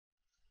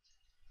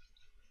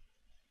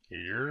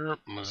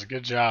Was a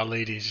good job,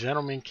 ladies,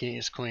 gentlemen,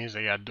 kings, queens.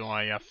 How y'all doing? How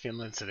y'all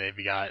feeling today?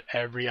 We got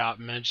every op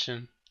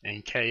mention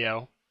in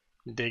Kayo,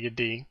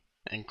 Digga,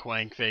 and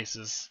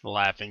Kwengface's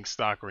Laughing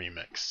Stock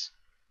remix.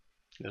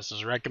 This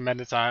is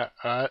recommended to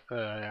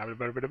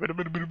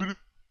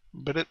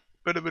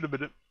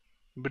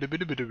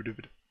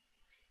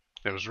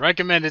it was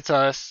recommended to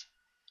us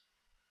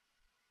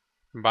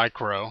by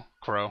Crow.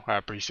 Crow, I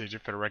appreciate you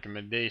for the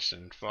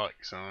recommendation. Fuck,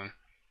 son.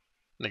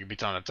 Nigga be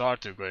trying to talk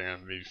to, but gonna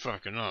be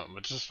fucking up,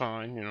 which is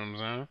fine, you know what I'm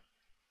saying?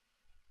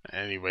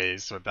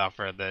 Anyways, without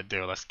further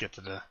ado, let's get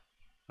to the, you know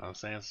what I'm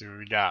saying, see what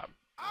we got.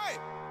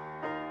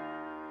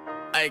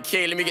 Hey,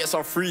 K, let me get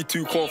some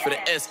 3-2 corn for the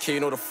SK, you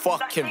know the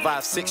fucking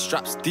vibe, 6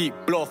 straps deep,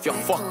 blow off your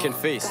fucking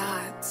face.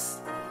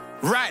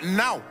 Right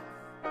now.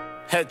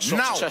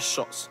 Headshots, chest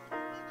shots,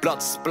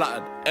 blood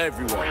splattered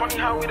everywhere. Funny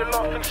how we the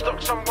laughing stock,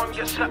 someone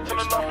gets slapped on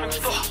the laughing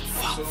stock.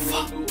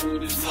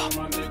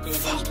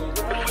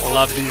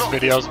 Love these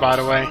videos, by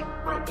the way.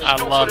 I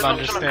love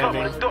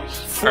understanding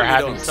or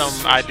having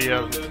some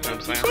idea of, you know what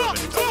I'm saying?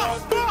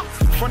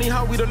 Funny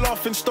how we the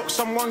laughing stock,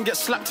 someone gets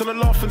slapped on the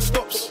laughing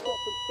stops.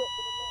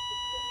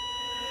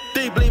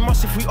 They blame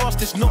us if we ask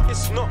this not.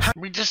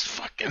 We just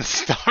fucking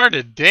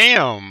started,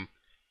 damn.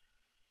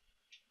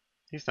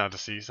 He's not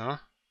deceased, huh?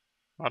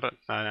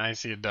 I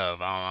see a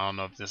dove. I don't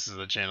know if this is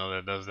a channel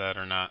that does that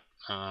or not.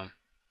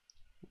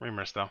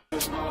 Rumors though.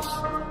 Let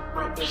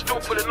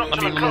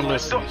me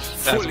listen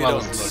as well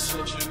as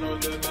look.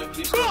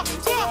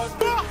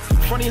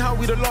 Funny how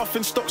we the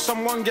laughing stock,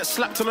 someone gets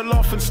slapped on the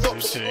laughing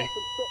stops.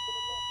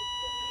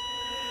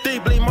 They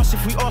blame us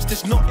if we ask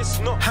this not.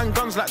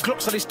 Handguns like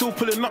clocks, are they still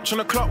pulling up, trying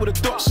to clout with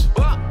the dots?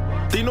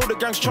 They know the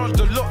gang's charged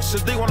a lot, so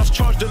they want us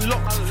charged and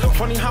locked.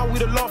 Funny how we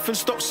the laughing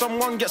stock,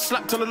 someone gets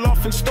slapped on the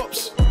laughing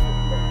stops.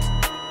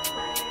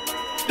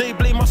 They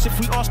blame us if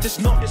we ask this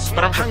not.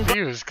 But I'm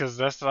confused because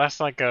that's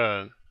like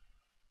a,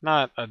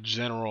 not a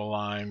general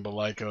line, but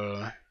like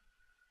a,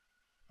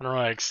 I don't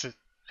know how to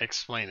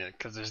explain it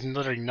because there's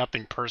literally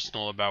nothing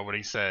personal about what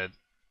he said,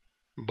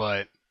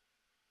 but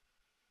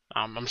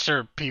I'm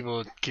sure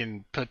people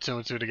can put 2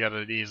 and 2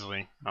 together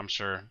easily. I'm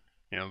sure,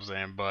 you know what I'm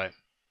saying, but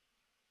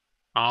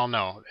I don't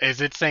know. Is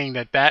it saying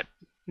that that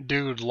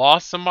dude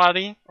lost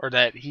somebody or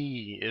that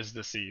he is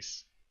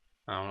deceased?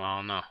 I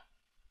don't know.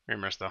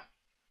 Rumors though.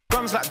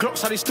 Guns like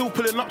Glocks, how they still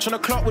pulling up, trying to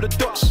clout with the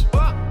dots.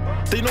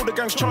 They know the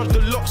gang's charged a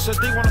lot, so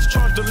they want us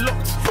charged and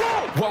locked.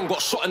 One got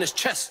shot in his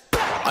chest,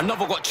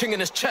 another got ching in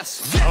his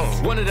chest.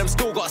 One of them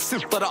still got a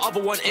sip, but the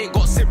other one ain't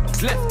got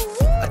sips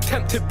left.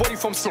 Attempted body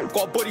from silk,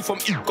 got a body from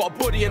E, got a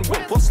body and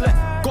whip. What's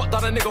left? Got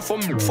that a nigga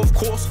from Moof, of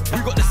course. We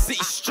got the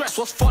city stress.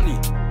 What's funny?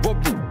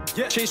 Rob,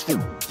 chase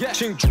room,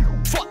 ching,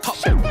 fucked up.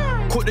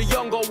 Caught the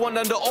younger one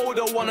and the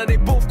older one, and they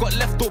both got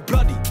left all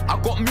bloody. I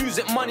got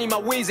music money, my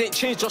ways ain't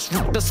changed, just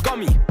the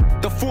scummy.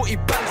 The 40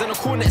 bands and the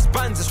cornets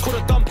bands, it's called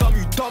a dumb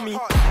you dummy.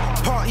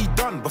 Party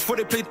done, before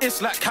they played It's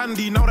Like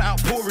Candy, now they're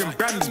outpouring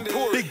brandy.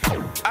 Big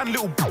and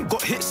little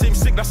got hit same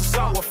sick, that's a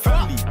sour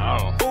family.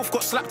 Both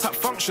got slapped at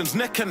functions,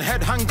 neck and head,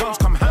 handguns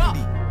come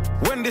handy.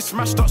 When this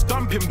smash starts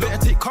dumping,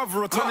 better take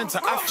cover or turn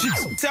into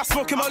athletes. See, I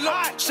smoke him a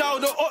lot, shout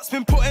the ops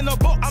been put in a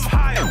box, I'm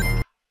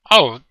high.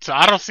 Oh, so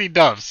I don't see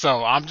doves,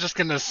 so I'm just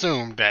gonna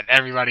assume that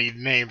everybody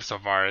named so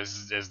far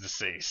is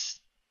deceased.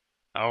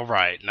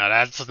 Alright, now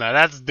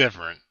that's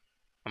different.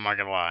 I'm not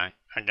gonna lie.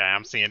 Okay,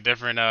 I'm seeing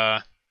different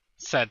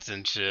sets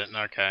and shit.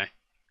 Okay.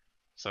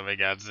 So we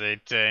got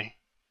ZT,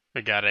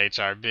 we got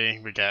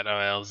HRB, we got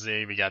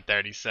OLZ, we got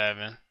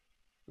 37,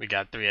 we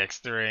got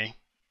 3x3,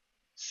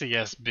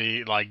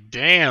 CSB, like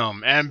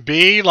damn,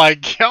 MB,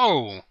 like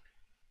yo.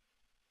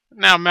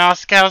 Now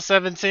Moscow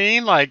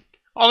 17, like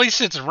all these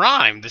shits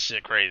rhyme. This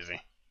shit crazy.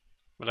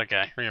 But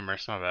okay, remember,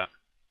 my bad.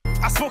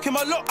 I smoke him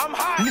a lot, I'm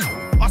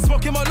high. I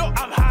smoke him a lot,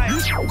 I'm high.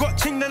 Got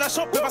ching then I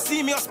shop, if I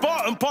see me a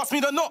Spartan, pass me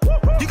the knot.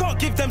 You can't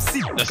give them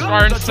seat. The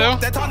Spartans too?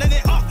 They're turning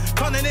it up,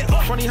 turning it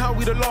up. Funny how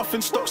we the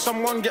laughing stock,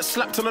 someone gets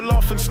slapped on the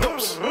laughing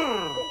stops.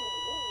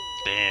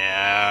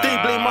 Damn. They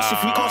blame us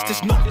if we ask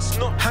this not.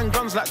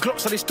 Handguns like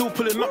Glocks, are they still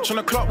pulling up, trying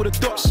to clout with the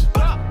dots?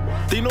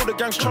 They know the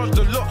gang's charged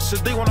a lot, so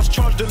they want us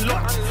charged and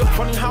locked.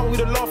 Funny how we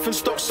the laughing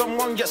stock,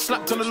 someone gets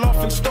slapped on the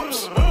laughing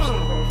stops.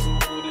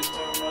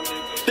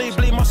 They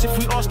blame us if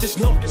we ask this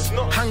not.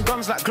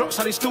 Handguns like Glocks,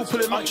 how they still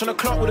pulling up, trying to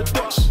clout with the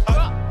dots?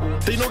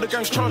 They know the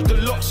gang's charged a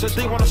lot, so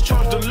they want us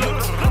charged and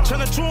locked.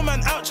 Trying to draw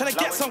man out, trying to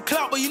get some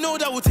clout, but you know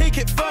that we'll take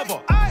it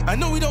further. I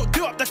know we don't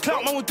do up the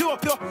clout, man, we'll do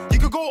up here. You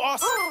could go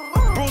ask.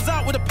 Bros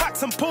out with the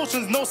packs and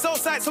potions, no cell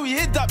site, so we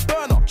hid that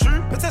burner.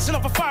 True. Possession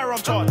of a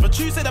firearm charge, but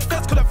you said the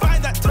feds couldn't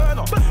find that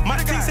turner. My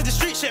team said the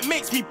street shit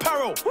makes me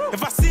peril.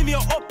 If I see me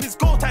up, it's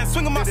go time,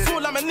 swinging my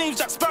sword like my name's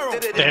Jack Sparrow.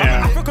 I'm an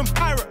African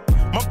pirate.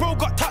 My bro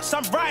got touched,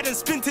 I'm riding,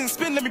 spin,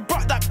 let me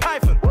brought that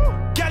python.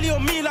 Galley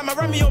on me like my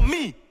Remy on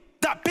me.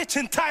 that bitch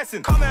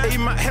enticing. Come here.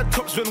 Aim at head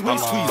tops when we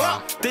squeeze.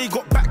 They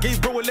got back,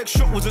 gave bro a leg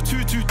shot, was a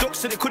 2-2 doc,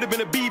 said it could have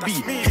been a BB.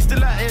 He's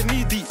still out here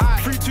knee deep.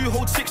 3-2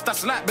 hold 6,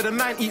 that's light, but the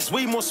 9 eats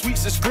way more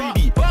sweets, it's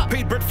freebie.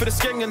 Paid bread for the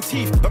skeng and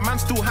teeth, but man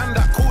still hand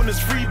out corners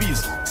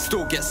freebies.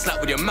 Still get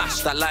slapped with your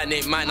mash. That line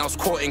ain't mine, I was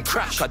caught in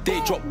crash. I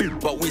day drop big,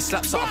 but we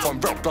slapped something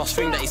from rock. Last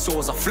thing that he saw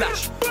was a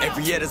flash.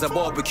 Every year there's a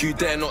barbecue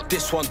there, not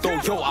this one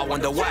though. Yo, I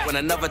wonder why. When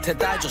another to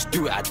die, just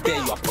do it. I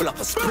dare you. I pull up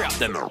a spray up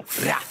them.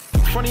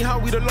 Funny how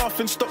we the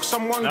laughing stock,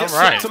 someone gets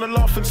slapped and the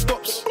laughing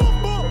stops.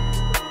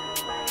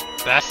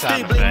 That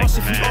sound They blame us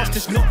effect, if we man. ask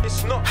this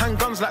not.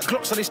 Handguns like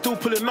clocks, so they still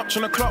pulling notch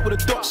on the clock with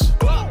the dots.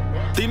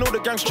 They know the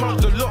gang's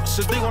charged a lot,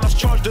 so they want us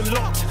charged and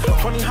locked.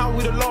 Funny how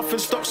we the laughing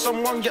stock,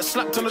 someone gets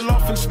slapped and the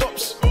laughing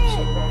stops.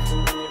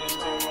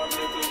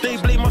 They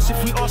blame us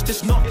if we ask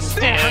this not.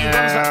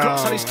 Handguns like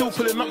clocks, so they still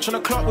pulling notch on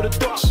the clock with the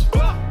dots.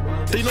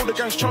 They know the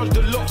gang's charged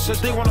a lot, so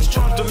they want us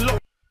charged and locked.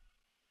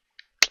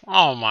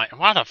 Oh my,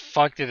 why the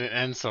fuck did it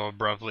end so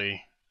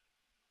abruptly?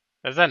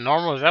 Is that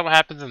normal? Is that what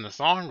happens in the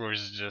song, or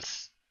is it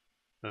just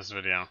this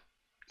video?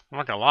 I'm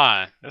not gonna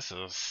lie, this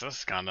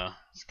is kinda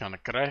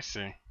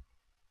crazy. I'm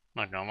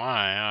not gonna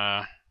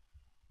lie,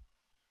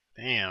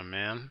 damn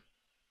man.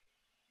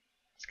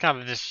 It's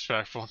kinda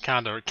disrespectful,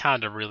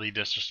 kinda really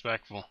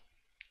disrespectful.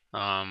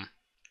 I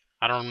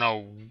don't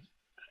know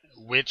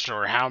which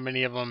or how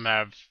many of them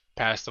have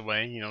passed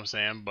away, you know what I'm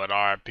saying, but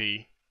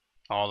RIP,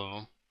 all of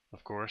them,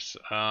 of course.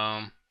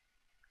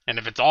 And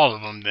if it's all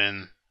of them,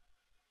 then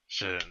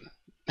shit.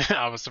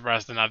 I was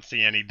surprised to not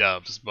see any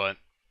dubs, but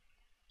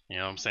you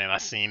know what I'm saying, I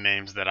seen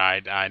names that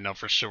I know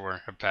for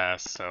sure have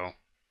passed, so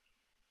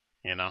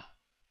you know.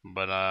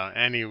 But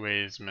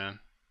anyways, man,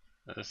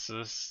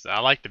 I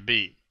like the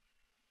beat.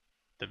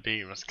 The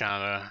beat was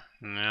kinda,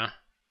 yeah,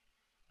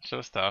 it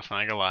was tough,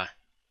 I ain't gonna lie.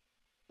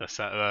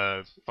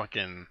 The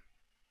fucking,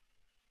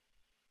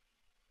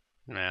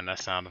 man, that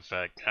sound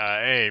effect.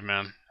 Hey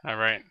man,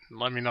 alright,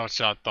 let me know what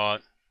y'all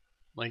thought.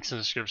 Links in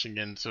the description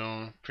getting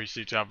soon.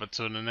 Appreciate y'all for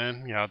tuning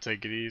in. Y'all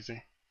take it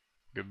easy.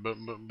 Good butt.